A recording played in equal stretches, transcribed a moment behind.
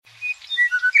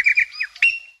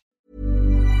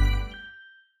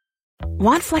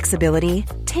Want flexibility?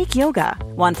 Take yoga.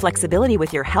 Want flexibility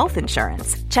with your health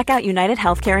insurance? Check out United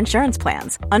Healthcare Insurance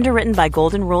Plans. Underwritten by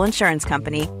Golden Rule Insurance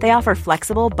Company, they offer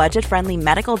flexible, budget-friendly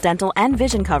medical, dental, and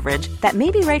vision coverage that may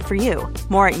be right for you.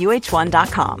 More at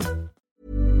uh1.com.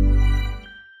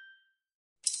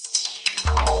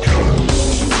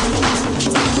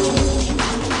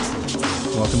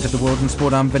 Welcome to the World in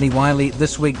Sport. I'm Vinnie Wiley.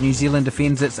 This week, New Zealand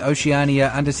defends its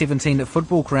Oceania Under 17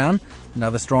 football crown.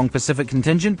 Another strong Pacific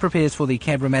contingent prepares for the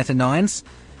Cabramatta Nines.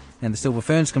 And the Silver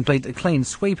Ferns complete a clean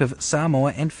sweep of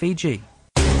Samoa and Fiji.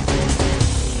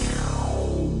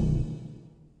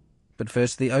 But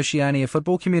first, the Oceania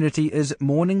football community is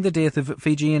mourning the death of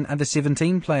Fijian Under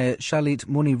 17 player Shalit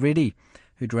Muni Reddy,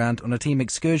 who drowned on a team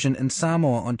excursion in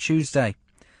Samoa on Tuesday.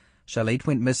 Shalit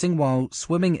went missing while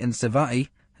swimming in Savaii.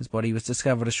 His body was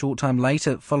discovered a short time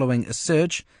later following a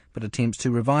search, but attempts to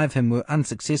revive him were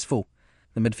unsuccessful.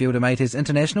 The midfielder made his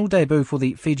international debut for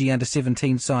the Fiji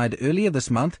Under-17 side earlier this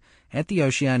month at the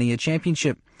Oceania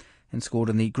Championship and scored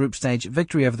in the group stage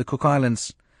victory over the Cook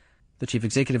Islands. The chief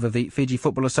executive of the Fiji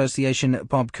Football Association,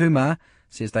 Bob Kumar,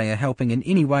 says they are helping in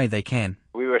any way they can.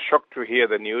 We were shocked to hear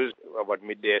the news about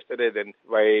midday yesterday. Then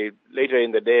by later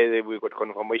in the day, we got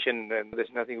confirmation, and there's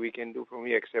nothing we can do from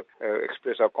here except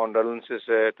express our condolences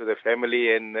to the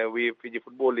family. And we, Fiji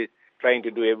Football, is trying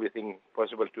to do everything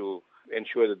possible to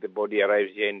ensure that the body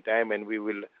arrives here in time, and we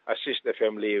will assist the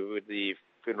family with the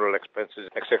funeral expenses,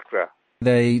 etc.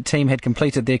 The team had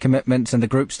completed their commitments in the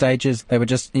group stages. They were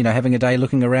just, having a day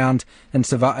looking around in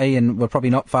Savaii and were probably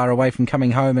not far away from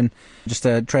coming home, and just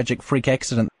a tragic freak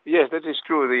accident. Yes, that is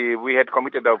true. We had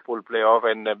committed our pool playoff,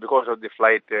 and because of the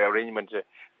flight arrangements,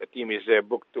 the team is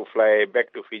booked to fly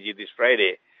back to Fiji this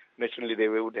Friday. Naturally, they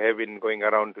would have been going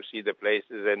around to see the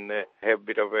places and have a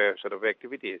bit of sort of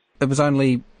activities. It was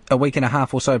only a week and a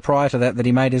half or so prior to that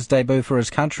he made his debut for his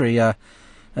country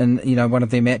in one of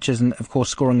their matches, and of course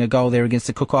scoring a goal there against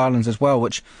the Cook Islands as well,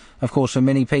 which of course for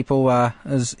many people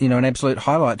is an absolute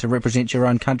highlight to represent your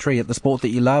own country at the sport that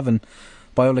you love. And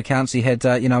by all accounts, he had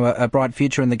a bright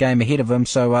future in the game ahead of him.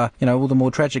 So all the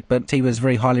more tragic, but he was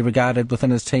very highly regarded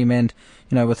within his team and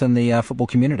within the football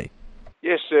community.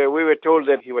 Yes, we were told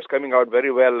that he was coming out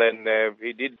very well, and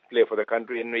he did play for the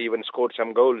country and even scored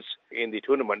some goals in the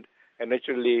tournament. And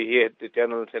naturally, he had the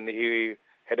channels, and he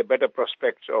had a better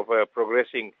prospects of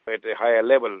progressing at a higher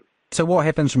level. So what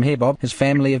happens from here, Bob? His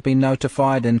family have been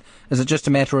notified, and is it just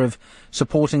a matter of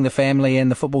supporting the family and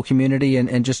the football community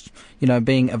and just,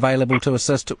 being available to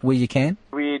assist where you can?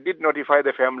 We did notify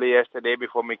the family yesterday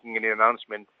before making any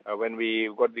announcement. When we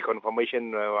got the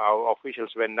confirmation, our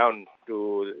officials went down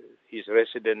to his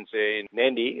residence in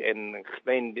Nandi and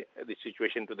explained the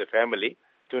situation to the family.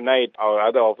 Tonight, our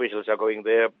other officials are going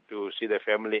there to see the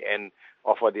family and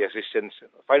offer the assistance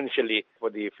financially for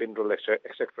the funeral,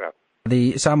 etc.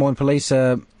 The Samoan police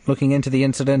are looking into the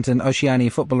incident, and Oceania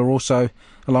Football are also,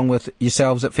 along with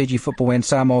yourselves at Fiji Football and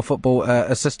Samoa Football,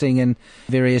 assisting in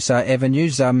various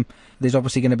avenues. There's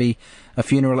obviously going to be a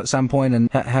funeral at some point, and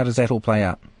how does that all play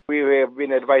out? We have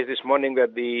been advised this morning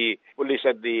that the police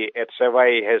at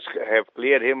Savaii have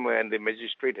cleared him, and the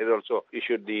magistrate has also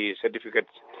issued the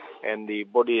certificates, and the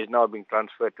body is now being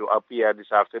transferred to Apia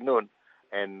this afternoon,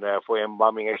 and for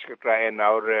embalming, etc. And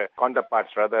our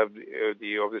counterparts, rather, of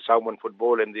the Samoan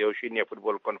Football and the Oceania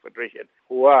Football Confederation,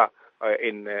 who are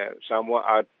in Samoa,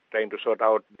 are trying to sort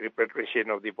out the preparation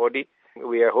of the body.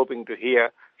 We are hoping to hear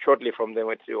shortly from them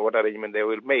what arrangement they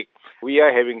will make. We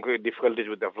are having difficulties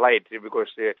with the flight because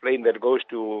the plane that goes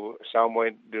to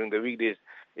Samoa during the weekdays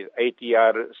is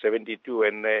ATR 72,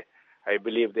 and I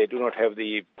believe they do not have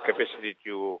the capacity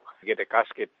to get a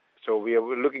casket. So we are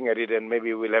looking at it, and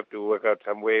maybe we'll have to work out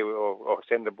some way or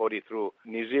send the body through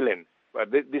New Zealand.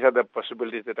 But these are the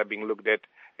possibilities that are being looked at,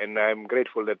 and I'm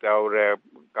grateful that our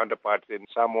counterparts in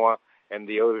Samoa and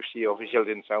the OFC officials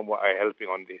in Samoa are helping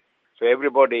on this. So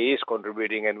everybody is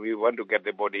contributing, and we want to get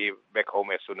the body back home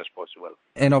as soon as possible.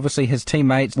 And obviously his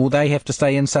teammates, will they have to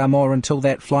stay in Samoa until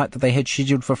that flight that they had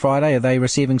scheduled for Friday? Are they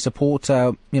receiving support,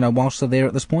 whilst they're there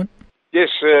at this point? Yes,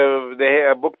 they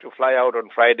are booked to fly out on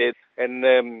Friday,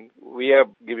 and we are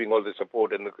giving all the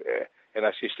support and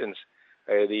assistance.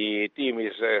 The team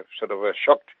is sort of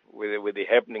shocked with the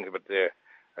happenings,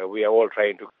 but we are all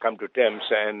trying to come to terms,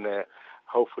 and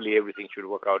hopefully everything should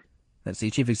work out. That's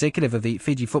the Chief Executive of the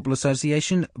Fiji Football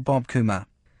Association, Bob Kumar.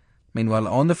 Meanwhile,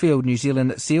 on the field, New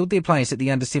Zealand sealed their place at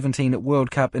the Under-17 World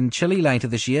Cup in Chile later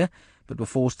this year, but were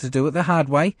forced to do it the hard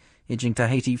way, edging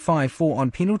Tahiti 5-4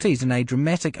 on penalties in a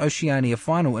dramatic Oceania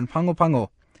final in Pango.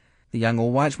 The young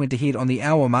All Whites went ahead on the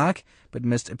hour mark, but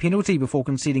missed a penalty before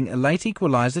conceding a late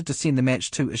equaliser to send the match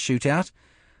to a shootout.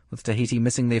 with Tahiti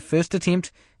missing their first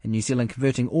attempt and New Zealand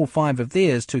converting all 5 of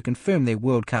theirs to confirm their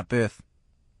World Cup berth.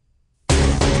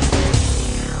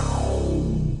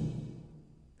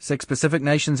 6 Pacific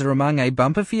nations are among a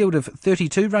bumper field of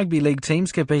 32 rugby league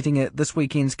teams competing at this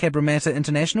weekend's Cabramatta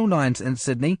International Nines in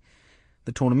Sydney.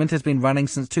 The tournament has been running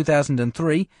since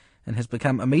 2003 and has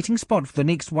become a meeting spot for the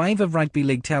next wave of rugby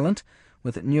league talent,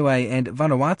 with Niue and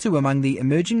Vanuatu among the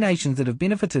emerging nations that have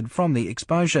benefited from the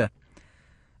exposure.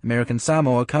 American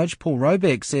Samoa coach Paul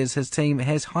Robeck says his team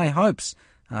has high hopes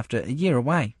after a year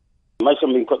away. Most of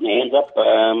them have been putting their hands up,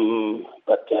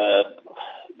 but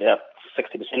about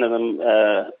 60% of them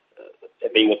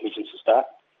have been with me since the start.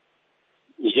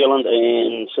 New Zealand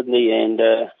and Sydney, and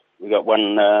we got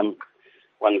one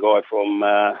guy from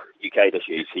UK this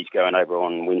year. He's going over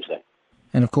on Wednesday.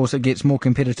 And of course it gets more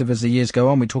competitive as the years go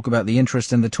on. We talk about the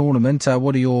interest in the tournament.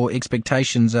 What are your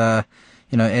expectations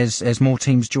as more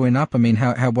teams join up? I mean,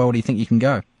 how well do you think you can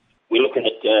go? We're looking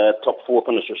at top 4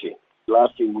 finish this year.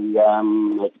 Last year we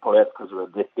had to pull out because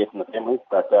of the death in the family,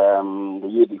 but the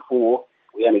year before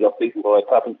we only got beaten by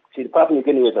Papua New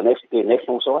Guinea was their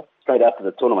national side. Straight after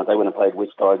the tournament they went and played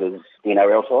West Tigers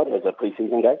NRL side as a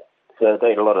pre-season game. So they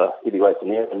had a lot of heavyweights in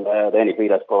there, and they only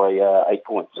beat us by 8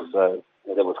 points. So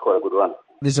that was quite a good run.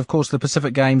 There's, of course, the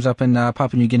Pacific Games up in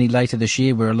Papua New Guinea later this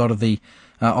year, where a lot of the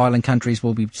island countries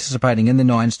will be participating in the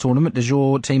Nines tournament. Does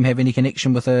your team have any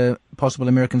connection with a possible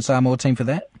American Samoa team for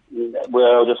that?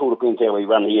 Well, just all depends how we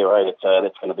run the year, eh?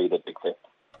 That's going to be the big thing.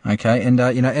 Okay, and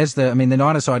the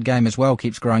nine-a-side game as well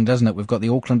keeps growing, doesn't it? We've got the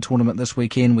Auckland tournament this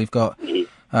weekend. We've got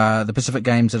the Pacific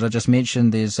Games that I just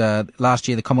mentioned. There's last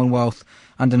year the Commonwealth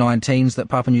Under-19s that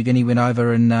Papua New Guinea went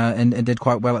over and did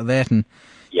quite well at that, and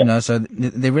yep. So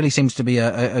there really seems to be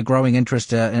a growing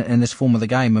interest in this form of the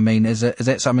game. I mean, is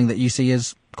that something that you see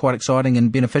as quite exciting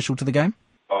and beneficial to the game?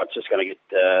 Oh, it's just going to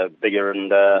get bigger and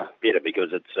better because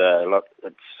it's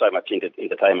so much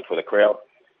entertainment for the crowd,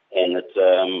 and it's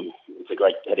a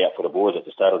great head out for the boys at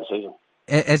the start of the season.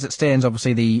 As it stands,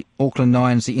 obviously the Auckland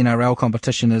Nines, the NRL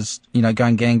competition is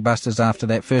going gangbusters after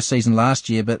that first season last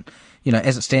year, but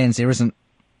as it stands, there isn't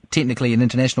technically an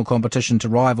international competition to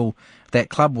rival that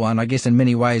club one. I guess in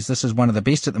many ways this is one of the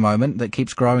best at the moment that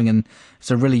keeps growing, and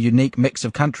it's a really unique mix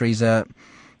of countries. It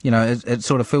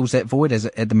sort of fills that void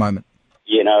at the moment.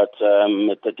 Yeah, no,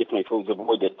 it definitely fills the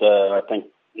void that I think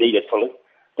needed fully.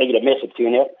 They get a massive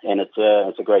turnout, and it's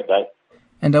a great day.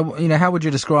 And how would you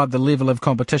describe the level of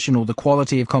competition or the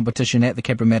quality of competition at the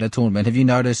Cabramatta tournament? Have you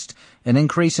noticed an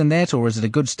increase in that, or is it a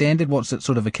good standard? What's it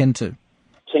sort of akin to?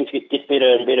 Seems to get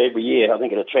better and better every year. I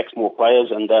think it attracts more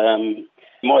players, and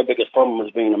my biggest problem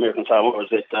has been American Samoa is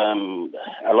that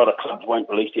a lot of clubs won't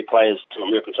release their players to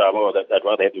American Samoa. They'd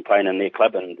rather have them playing in their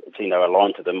club, and it's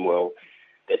aligned to them. Well,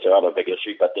 that's our other big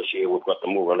issue, but this year we've got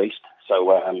them all released. So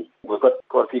we've got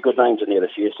quite a few good names in there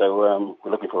this year, so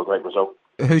we're looking for a great result.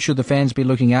 Who should the fans be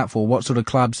looking out for? What sort of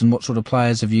clubs and what sort of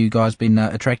players have you guys been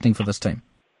attracting for this team?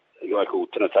 A guy called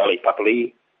Tinatali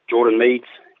Papali'i, Jordan Meads,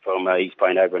 he's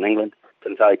playing over in England.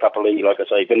 Tinatali Papali'i, like I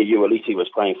say, Vinny Uelisi was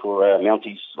playing for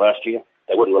Mounties last year.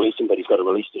 They wouldn't release him, but he's got a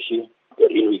release this year. We've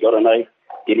got Henry Godinay,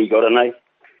 Denny Godinay,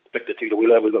 Victor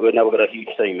Tudawila. We've got a huge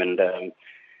team, and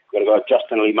we've got a guy,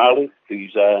 Justin Limalu,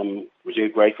 who's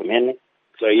reserve grade from Manly.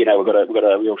 So, we've got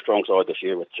a real strong side this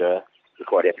year, which we're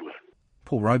quite happy with.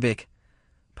 Paul Robeck.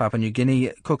 Papua New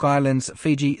Guinea, Cook Islands,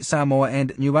 Fiji, Samoa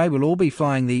and Niue will all be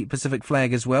flying the Pacific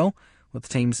flag as well, with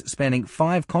teams spanning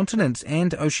 5 continents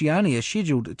and Oceania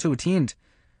scheduled to attend.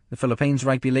 The Philippines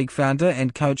Rugby League founder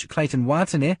and coach Clayton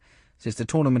Watane says the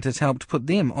tournament has helped put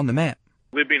them on the map.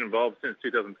 We've been involved since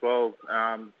 2012,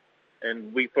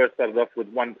 and we first started off with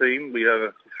one team. We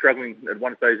were struggling at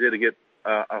one stage there to get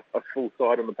a full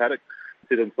side on the paddock.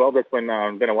 2012, that's when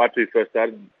Vanuatu first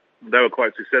started. They were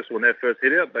quite successful in their first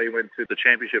hit out. They went to the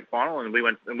championship final, and we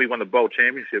won the bowl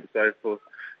championship. So for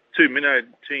 2 minnow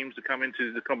teams to come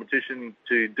into the competition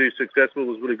to do successful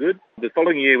was really good. The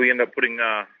following year, we ended up putting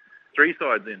 3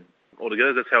 sides in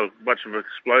altogether. That's how much of an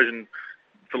explosion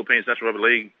Philippines National Rugby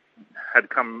League had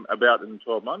come about in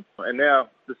 12 months. And now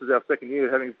this is our second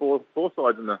year having four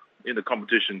sides in the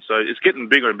competition. So it's getting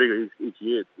bigger and bigger each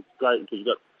year. It's great because you've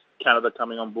got Canada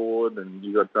coming on board, and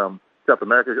you've got South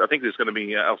America. I think there's going to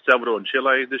be El Salvador and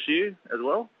Chile this year as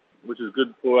well, which is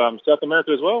good for South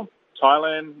America as well.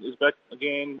 Thailand is back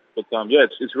again. But,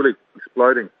 it's really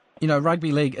exploding.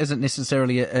 Rugby league isn't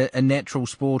necessarily a natural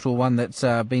sport or one that's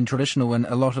been traditional in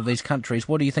a lot of these countries.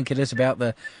 What do you think it is about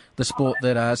the sport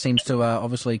that seems to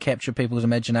obviously capture people's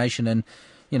imagination? And,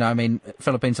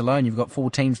 Philippines alone, you've got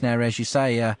 4 teams now, as you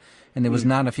say, and there was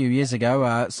none a few years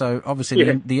ago. So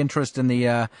obviously the interest in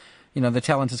the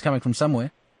talent is coming from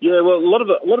somewhere. Yeah, well, a lot of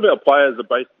our players are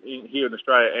based here in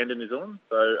Australia and in New Zealand,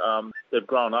 so they've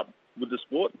grown up with the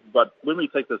sport. But when we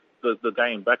take the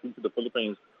game back into the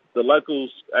Philippines, the locals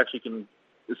actually can.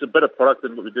 It's a better product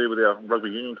than what we do with our rugby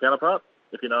union counterparts,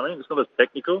 if you know what I mean. It's not as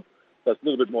technical, so it's a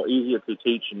little bit more easier to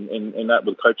teach and that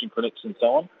with coaching clinics and so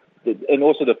on. And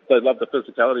also they love the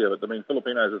physicality of it. I mean,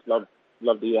 Filipinos just love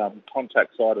the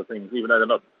contact side of things, even though they're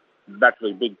not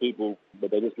naturally big people,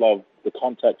 but they just love the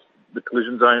contact, the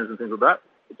collision zones and things like that.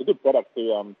 It's a good product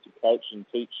to coach and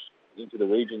teach into the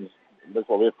regions. That's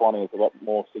what we're finding is a lot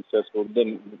more successful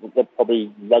than what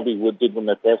probably rugby did when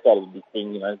they first started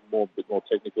being, a bit more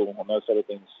technical on those sort of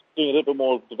things. Doing a little bit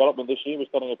more development this year. We're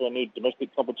starting up our new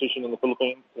domestic competition in the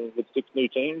Philippines with 6 new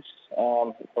teams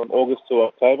from August to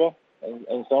October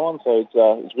and so on. So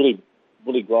it's really,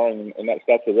 really growing in that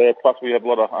stature there. Plus we have a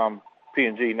lot of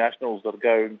PNG nationals that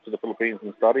go to the Philippines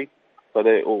and study. So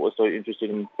they're also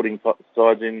interested in putting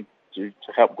sides in to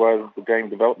help grow the game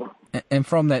development. And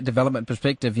from that development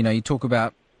perspective, you talk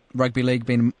about rugby league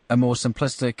being a more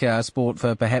simplistic sport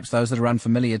for perhaps those that are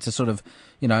unfamiliar to sort of,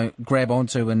 grab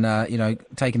onto and,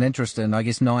 take an interest in. I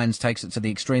guess Nines takes it to the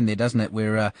extreme there, doesn't it,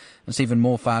 where it's even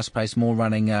more fast-paced, more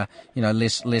running,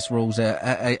 less rules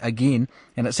again.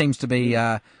 And it seems to be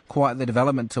quite the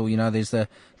development tool. There's the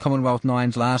Commonwealth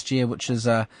Nines last year, which was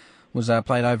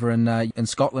played over in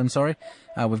Scotland,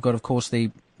 We've got, of course,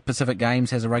 the Pacific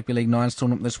Games has a Rugby League Nines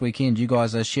tournament this weekend. You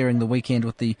guys are sharing the weekend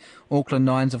with the Auckland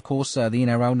Nines, of course, the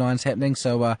NRL Nines happening.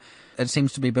 So it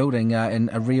seems to be building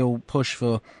in a real push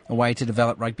for a way to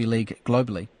develop rugby league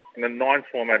globally. And the Nines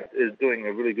format is doing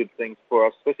a really good thing for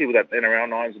us, especially with that NRL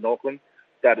Nines in Auckland.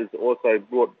 That has also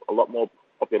brought a lot more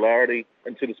popularity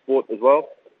into the sport as well.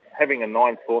 Having a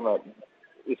Nines format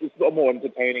is a lot more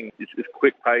entertaining. It's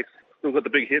quick pace. Still got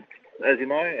the big hits, as you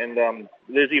know, and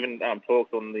there's even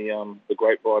talks on the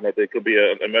grapevine that there could be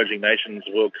an Emerging Nations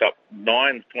World Cup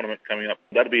Nines tournament coming up.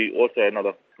 That'd be also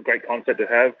another great concept to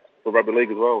have for rugby league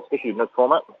as well, especially in this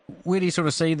format. Where do you sort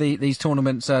of see these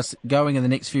tournaments going in the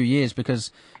next few years?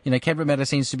 Because, Cabramatta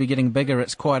seems to be getting bigger.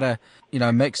 It's quite a,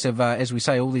 mix of, as we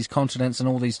say, all these continents and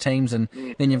all these teams. And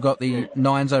then you've got the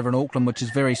Nines over in Auckland, which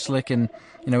is very slick and,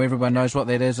 everyone knows what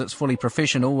that is. It's fully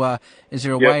professional. Is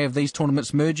there a way of these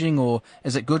tournaments merging, or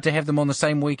is it good to have them on the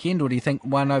same weekend, or do you think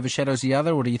one overshadows the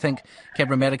other, or do you think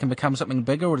Cabramatta can become something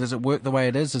bigger, or does it work the way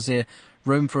it is? Is there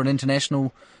room for an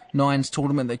international Nines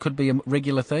tournament that could be a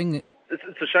regular thing?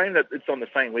 It's a shame that it's on the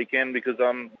same weekend because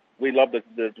we love to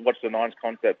watch the Nines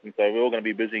concept, and so we're all going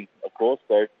to be busy, of course.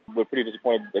 So we're pretty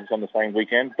disappointed that it's on the same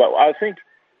weekend. But I think,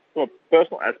 from a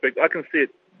personal aspect, I can see it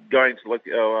going to like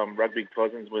our rugby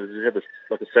cousins, where they have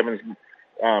a sevens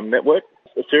network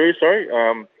series.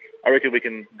 I reckon we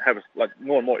can have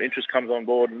more and more interest comes on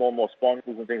board, and more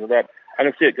sponsors and things like that. I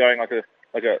can see it going like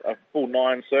a full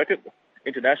Nines circuit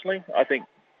internationally. I think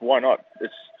why not?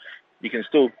 You can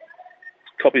still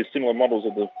copy similar models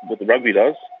of what the rugby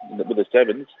does with the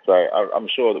sevens. So I'm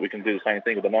sure that we can do the same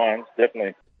thing with the Nines,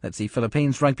 definitely. That's the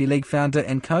Philippines Rugby League founder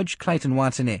and coach, Clayton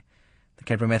Watene. The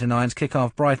Cabramatta Nines kick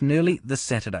off bright and early this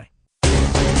Saturday.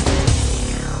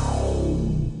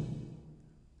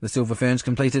 The Silver Ferns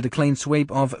completed a clean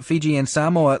sweep of Fiji and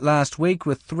Samoa last week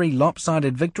with 3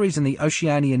 lopsided victories in the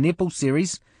Oceania Netball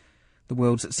Series. The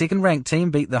world's second-ranked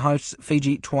team beat the hosts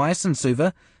Fiji twice in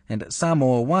Suva and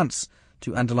Samoa once,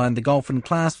 to underline the gulf in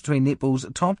class between netball's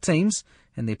top teams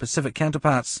and their Pacific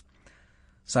counterparts.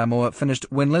 Samoa finished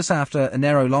winless after a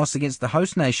narrow loss against the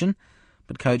host nation,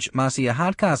 but coach Marcia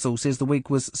Hardcastle says the week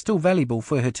was still valuable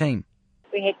for her team.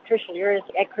 We had crucial errors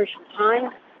at crucial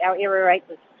times. Our error rate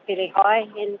was fairly high,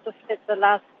 and just at the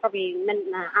last probably minute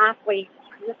and a half we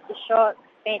missed a shot,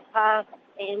 bad pass,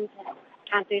 and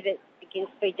can't do that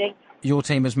against Fiji. Your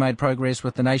team has made progress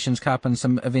with the Nations Cup and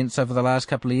some events over the last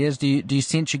couple of years. Do you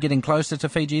sense you're getting closer to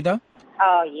Fiji, though?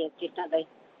 Oh, yeah, definitely.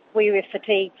 We were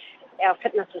fatigued. Our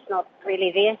fitness is not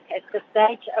really there at this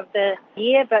stage of the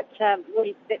year, but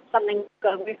that's something we've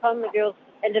got to work on. The girls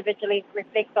individually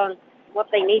reflect on what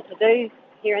they need to do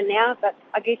here and now, but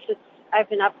I guess it's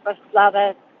open up for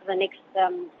rather the next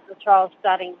the trials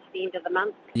starting at the end of the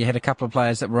month. You had a couple of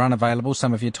players that were unavailable,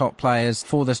 some of your top players,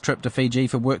 for this trip to Fiji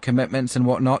for work commitments and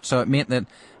whatnot, so it meant that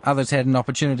others had an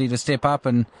opportunity to step up,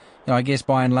 and I guess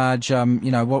by and large,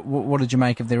 what did you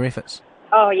make of their efforts?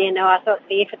 Oh, yeah, no, I thought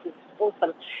the effort was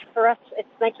awesome. For us, it's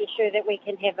making sure that we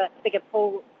can have a bigger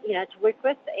pool, to work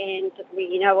with, and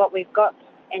we know what we've got,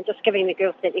 and just giving the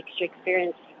girls that extra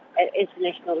experience at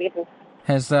international level.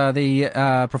 Has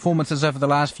the performances over the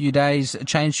last few days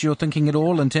changed your thinking at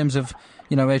all in terms of,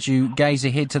 as you gaze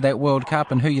ahead to that World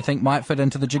Cup and who you think might fit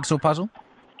into the jigsaw puzzle?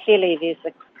 Clearly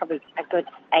there's probably a good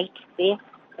 8 there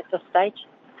at this stage.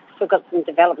 still got some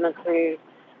development through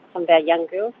some of our young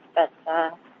girls, but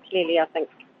clearly I think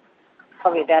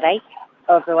probably about 8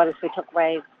 of the ones we took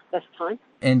away this time.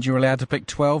 And you're allowed to pick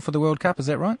 12 for the World Cup, is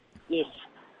that right? Yes.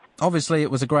 Obviously, it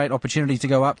was a great opportunity to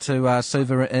go up to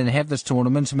Suva and have this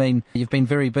tournament. I mean, you've been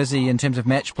very busy in terms of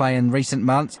match play in recent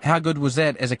months. How good was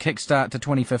that as a kickstart to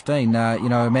 2015?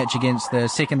 A match against the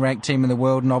second-ranked team in the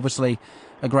world, and obviously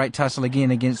a great tussle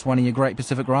again against one of your great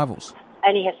Pacific rivals.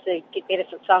 Only has to get better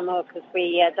for Samoa because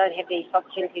we don't have these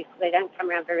opportunities. They don't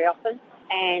come around very often.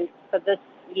 And for this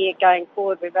year going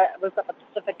forward, we've got the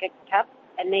Pacific Cup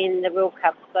and then the World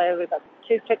Cup. So we've got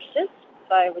 2 fixtures.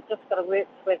 So we've just got to work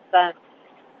with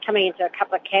coming into a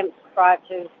couple of camps prior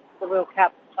to the World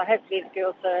Cup. So hopefully the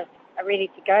girls are ready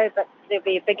to go, but there'll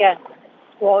be a bigger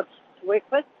squad to work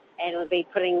with, and it'll be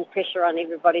putting pressure on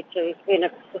everybody to be in a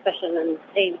position and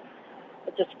team.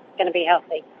 It's just going to be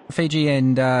healthy. Fiji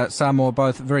and Samoa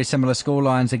both very similar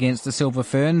scorelines against the Silver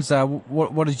Ferns.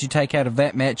 What did you take out of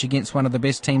that match against one of the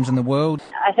best teams in the world?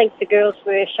 I think the girls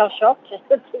were shell-shocked at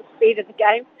the speed of the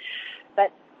game,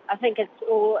 but I think it's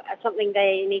all something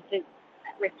they need to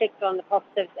reflect on the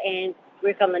positives and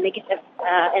work on the negatives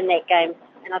in that game.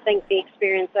 And I think the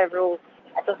experience overall,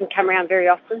 it doesn't come around very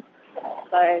often,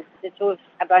 so it's always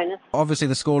a bonus. Obviously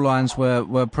the scorelines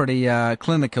were pretty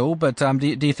clinical, but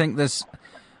do you think this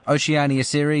Oceania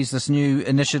Series, this new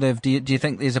initiative, do you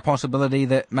think there's a possibility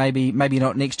that maybe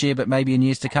not next year, but maybe in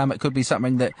years to come, it could be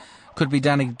something that could be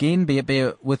done again, be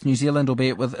it with New Zealand or be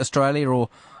it with Australia, or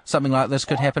something like this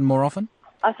could happen more often?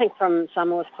 I think from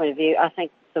Samoa's point of view, I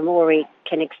think the more we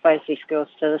can expose these girls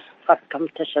to this type of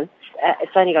competition,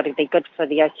 it's only got to be good for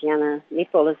the Oceania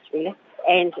netballers, really.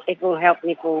 And it will help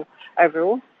netball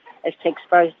overall, is to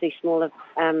expose these smaller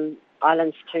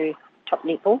islands to top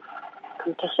netball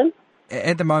competition.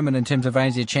 At the moment, in terms of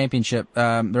ANZ Championship,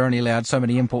 they're only allowed so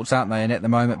many imports, aren't they? And at the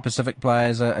moment, Pacific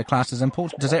players are classed as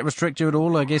imports. Does that restrict you at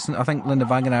all? I think Linda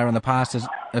Wanganara in the past,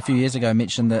 a few years ago,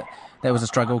 mentioned that was a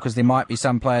struggle because there might be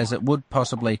some players that would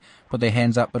possibly put their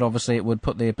hands up, but obviously it would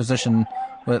put their position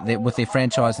with their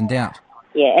franchise in doubt.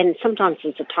 Yeah, and sometimes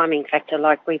it's a timing factor.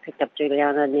 Like we picked up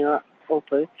Juliana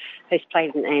Niuopu, who's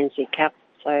played in the ANZ Cup,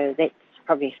 so that's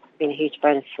probably been a huge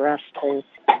bonus for us to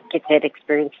get that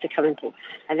experience to come into.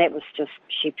 And that was just,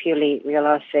 she purely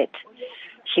realised that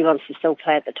she wants to still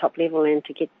play at the top level, and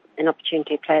to get an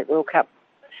opportunity to play at the World Cup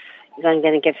is only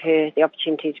going to give her the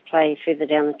opportunity to play further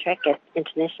down the track at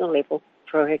international level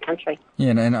for her country.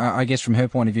 Yeah, and I guess from her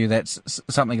point of view, that's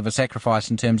something of a sacrifice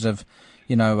in terms of,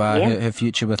 her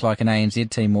future with like an ANZ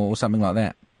team or something like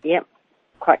that. Yep,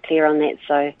 quite clear on that.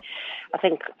 So I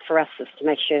think for us is to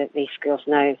make sure that these girls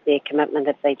know their commitment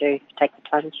if they do take the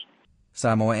plunge.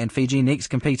 Samoa and Fiji next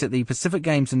compete at the Pacific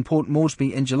Games in Port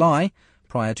Moresby in July,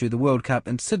 prior to the World Cup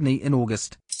in Sydney in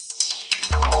August.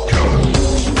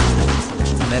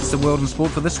 And that's the World in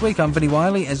Sport for this week. I'm Vinnie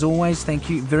Wiley. As always, thank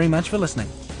you very much for listening.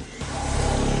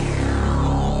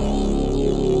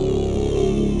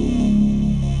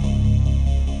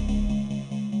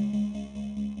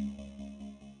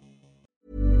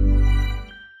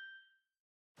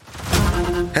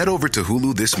 Head over to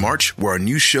Hulu this March, where our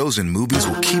new shows and movies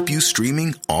will keep you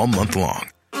streaming all month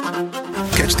long.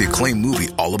 Catch the acclaimed movie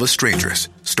All of Us Strangers,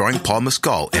 starring Paul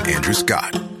Mescal and Andrew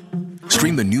Scott.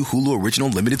 Stream the new Hulu original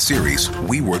limited series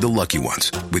We Were the Lucky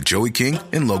Ones with Joey King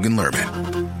and Logan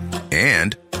Lerman.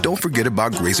 And don't forget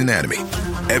about Grey's Anatomy.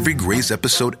 Every Grey's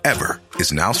episode ever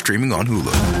is now streaming on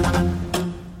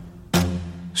Hulu.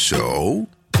 So,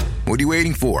 what are you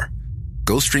waiting for?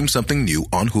 Go stream something new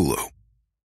on Hulu.